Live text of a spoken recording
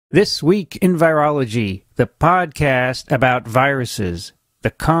This Week in Virology, the podcast about viruses, the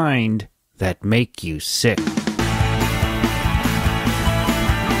kind that make you sick.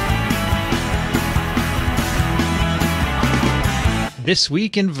 This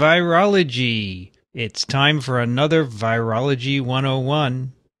Week in Virology, it's time for another Virology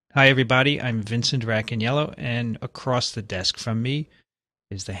 101. Hi everybody, I'm Vincent Racaniello, and across the desk from me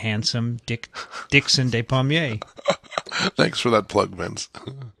is the handsome Dixon Despommier. Thanks for that plug, Vince.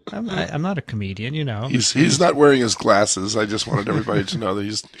 I'm not a comedian, you know. He's not wearing his glasses. I just wanted everybody to know that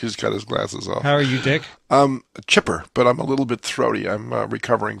he's got his glasses off. How are you, Dick? Chipper, but I'm a little bit throaty. I'm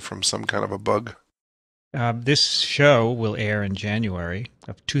recovering from some kind of a bug. This show will air in January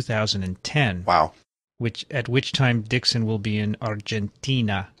of 2010. Wow. At which time Dixon will be in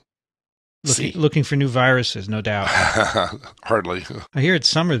Argentina. Looking for new viruses, no doubt. Hardly. I hear it's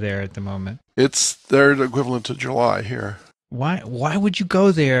summer there at the moment. It's their equivalent to July here. Why would you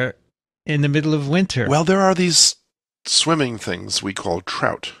go there in the middle of winter? Well, there are these swimming things we call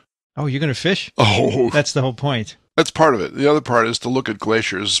trout. Oh, you're going to fish? Oh. That's the whole point. That's part of it. The other part is to look at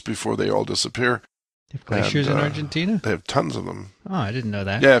glaciers before they all disappear. They have glaciers in Argentina? They have tons of them. Oh, I didn't know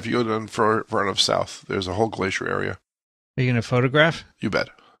that. Yeah, if you go down far enough south, there's a whole glacier area. Are you going to photograph? You bet.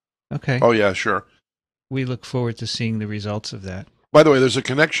 Okay. Oh, yeah, sure. We look forward to seeing the results of that. By the way, there's a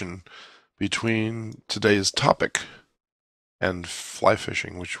connection between today's topic and fly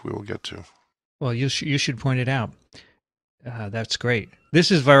fishing, which we will get to. Well, you should point it out. That's great.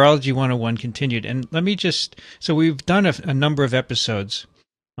 This is Virology 101 continued. And let me so we've done a number of episodes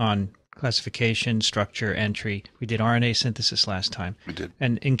on classification, structure, entry. We did RNA synthesis last time. We did.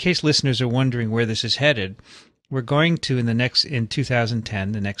 And in case listeners are wondering where this is headed, we're going to, in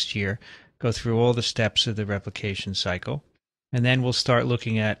 2010, the next year, go through all the steps of the replication cycle. And then we'll start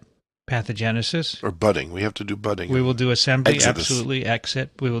looking at pathogenesis. Or budding. We have to do budding. We will do assembly, Exodus. absolutely,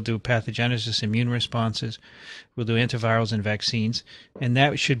 exit. We will do pathogenesis, immune responses. We'll do antivirals and vaccines. And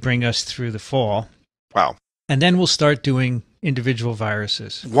that should bring us through the fall. Wow. And then we'll start doing individual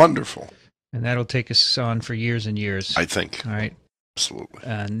viruses. Wonderful. And that'll take us on for years and years. I think. All right. Absolutely.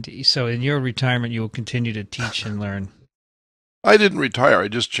 And so in your retirement, you will continue to teach and learn. I didn't retire. I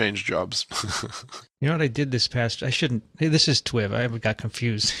just changed jobs. You know what I did this past? I shouldn't. This is TWIV. I got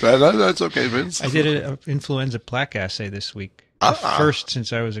confused. That's okay, Vince. I did an influenza plaque assay this week. The first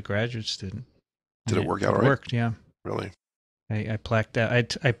since I was a graduate student. Did it work out all right? It worked, yeah. Really? I plaqued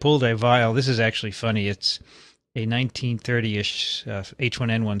out. I pulled a vial. This is actually funny. It's a 1930-ish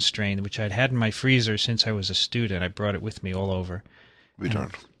H1N1 strain, which I'd had in my freezer since I was a student. I brought it with me all over. We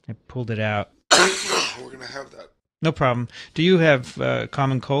don't. I pulled it out. We're going to have that. No problem. Do you have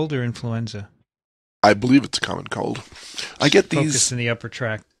common cold or influenza? I believe it's a common cold. I get these. Focused in the upper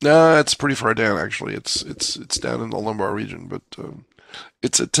tract. No, it's pretty far down, actually. It's down in the lumbar region, but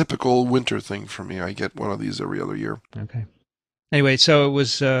it's a typical winter thing for me. I get one of these every other year. Okay. Anyway, so it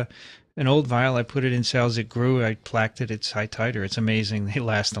was an old vial. I put it in cells. It grew. I plaqued it. It's high titer. It's amazing. They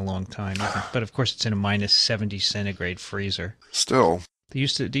last a long time. But of course, it's in a minus 70 centigrade freezer. Still. Do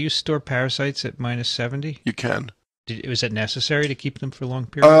you store parasites at minus 70? You can. Was it necessary to keep them for long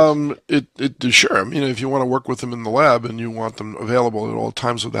periods? Sure. I mean, if you want to work with them in the lab and you want them available at all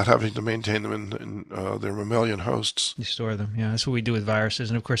times without having to maintain them in their mammalian hosts. You store them. Yeah, that's what we do with viruses.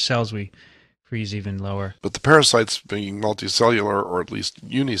 And of course, cells we freeze even lower. But the parasites being multicellular or at least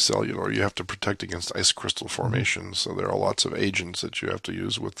unicellular, you have to protect against ice crystal formation. Mm-hmm. So there are lots of agents that you have to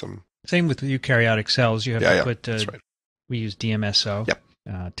use with them. Same with the eukaryotic cells. You have to put. That's right. We use DMSO. Yep.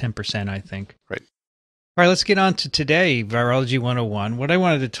 10%, I think. Right. All right, let's get on to today, Virology 101. What I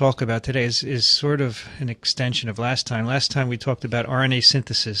wanted to talk about today is sort of an extension of last time. Last time we talked about RNA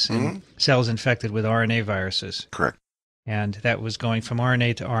synthesis in cells infected with RNA viruses. Correct. And that was going from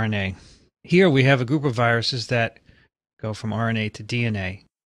RNA to RNA. Here we have a group of viruses that go from RNA to DNA.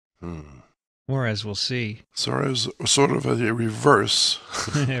 Or as we'll see. So it's sort of a reverse.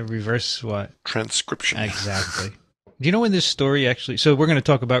 Reverse what? Transcription. Exactly. Do you know when this story actually... So we're going to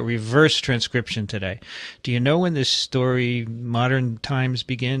talk about reverse transcription today. Do you know when this story, modern times,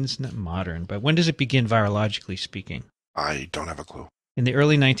 begins? Not modern, but when does it begin virologically speaking? I don't have a clue. In the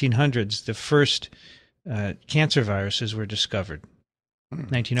early 1900s, the first cancer viruses were discovered.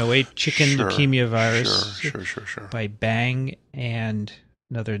 1908, chicken leukemia virus Sure. by Bang and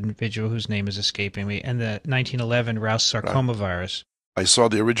another individual whose name is escaping me, and the 1911 Rouse sarcoma virus. I saw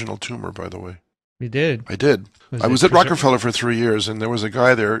the original tumor, by the way. You did? I did. I was at Rockefeller for 3 years, and there was a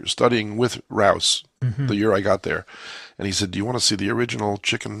guy there studying with Rouse the year I got there. And he said, "Do you want to see the original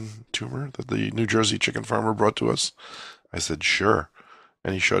chicken tumor that the New Jersey chicken farmer brought to us?" I said, "Sure."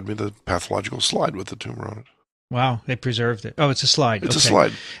 And he showed me the pathological slide with the tumor on it. Wow, they preserved it. Oh, it's a slide. It's okay. a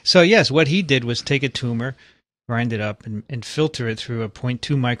slide. So, yes, what he did was take a tumor, grind it up, and filter it through a 0.2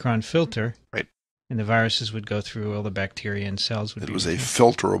 micron filter. Right. And the viruses would go through, all the bacteria and cells would It was a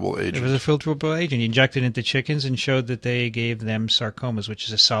filterable agent. It was a filterable agent. You injected it into chickens and showed that they gave them sarcomas, which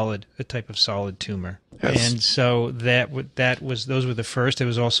is a type of solid tumor. Yes. And so those were the first. There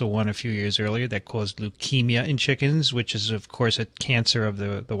was also one a few years earlier that caused leukemia in chickens, which is, of course, a cancer of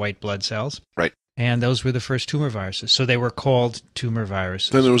the white blood cells. Right. And those were the first tumor viruses. So they were called tumor viruses.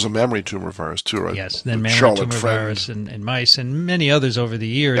 Then there was a mammary tumor virus, too, right? Yes, then mammary tumor virus and mice and many others over the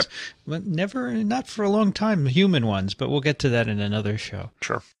years. Yep. But not for a long time, human ones, but we'll get to that in another show.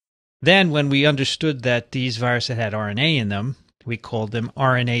 Sure. Then when we understood that these viruses had RNA in them, we called them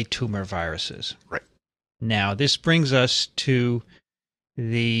RNA tumor viruses. Right. Now, this brings us to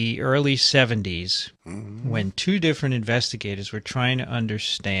the early 70s when two different investigators were trying to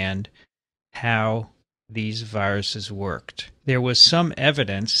understand how these viruses worked. There was some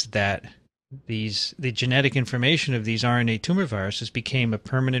evidence that the genetic information of these RNA tumor viruses became a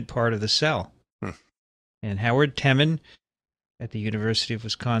permanent part of the cell. And Howard Temin at the University of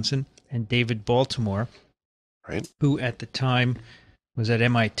Wisconsin and David Baltimore, right, who at the time was at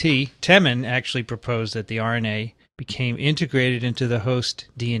MIT, Temin actually proposed that the RNA became integrated into the host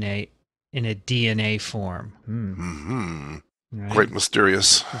DNA in a DNA form. Right? Quite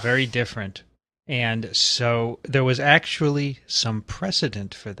mysterious. Very different. And so there was actually some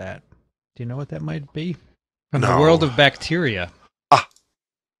precedent for that. Do you know what that might be? From the world of bacteria.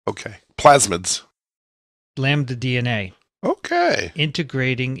 Okay. Plasmids. Lambda DNA. Okay.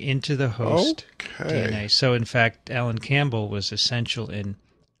 Integrating into the host DNA. So, in fact, Alan Campbell was essential in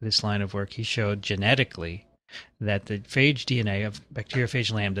this line of work. He showed genetically that the phage DNA of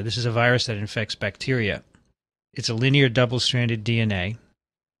bacteriophage lambda, this is a virus that infects bacteria. It's a linear double-stranded DNA.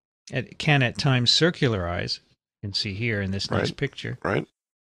 It can at times circularize. You can see here in this next picture. Right.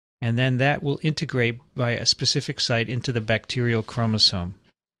 And then that will integrate by a specific site into the bacterial chromosome.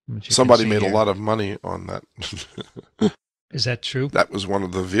 Somebody made a lot of money on that. Is that true? That was one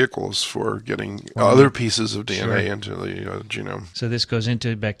of the vehicles for getting other pieces of DNA into the genome. So this goes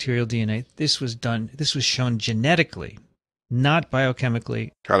into bacterial DNA. This was shown genetically, not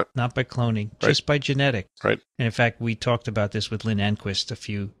biochemically, Got it. not by cloning, just by genetic. Right. And in fact, we talked about this with Lynn Enquist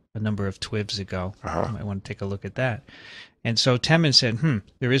a number of TWIVs ago. You might want to take a look at that. And so Temin said,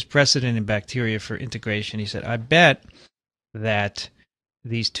 there is precedent in bacteria for integration. He said, I bet that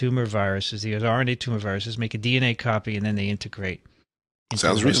these tumor viruses, these RNA tumor viruses, make a DNA copy and then they integrate.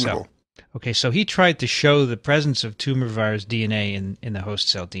 Sounds reasonable. Okay, so he tried to show the presence of tumor virus DNA in the host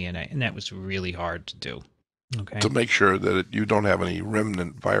cell DNA, and that was really hard to do. Okay. To make sure that you don't have any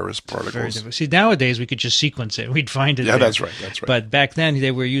remnant virus particles. See, nowadays we could just sequence it. We'd find it there. That's right. But back then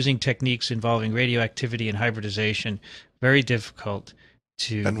they were using techniques involving radioactivity and hybridization. Very difficult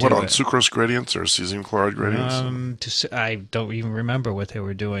to And what, on sucrose gradients or cesium chloride gradients? I don't even remember what they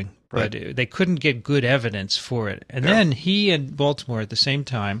were doing. Right. But they couldn't get good evidence for it. And then he and Baltimore at the same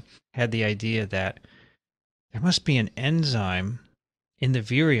time had the idea that there must be an enzyme in the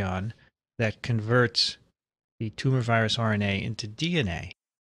virion that converts the tumor virus RNA into DNA.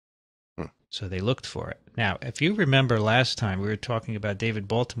 So they looked for it. Now, if you remember last time, we were talking about David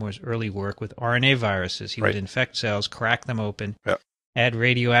Baltimore's early work with RNA viruses. He would infect cells, crack them open, add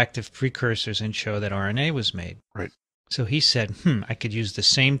radioactive precursors, and show that RNA was made. Right. So he said, I could use the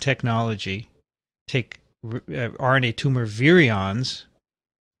same technology, take RNA tumor virions,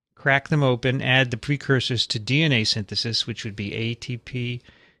 crack them open, add the precursors to DNA synthesis, which would be ATP,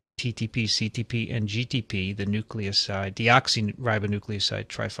 TTP, CTP, and GTP, the nucleoside, deoxyribonucleoside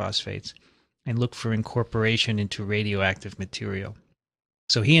triphosphates, and look for incorporation into radioactive material.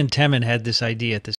 So he and Temin had this idea at the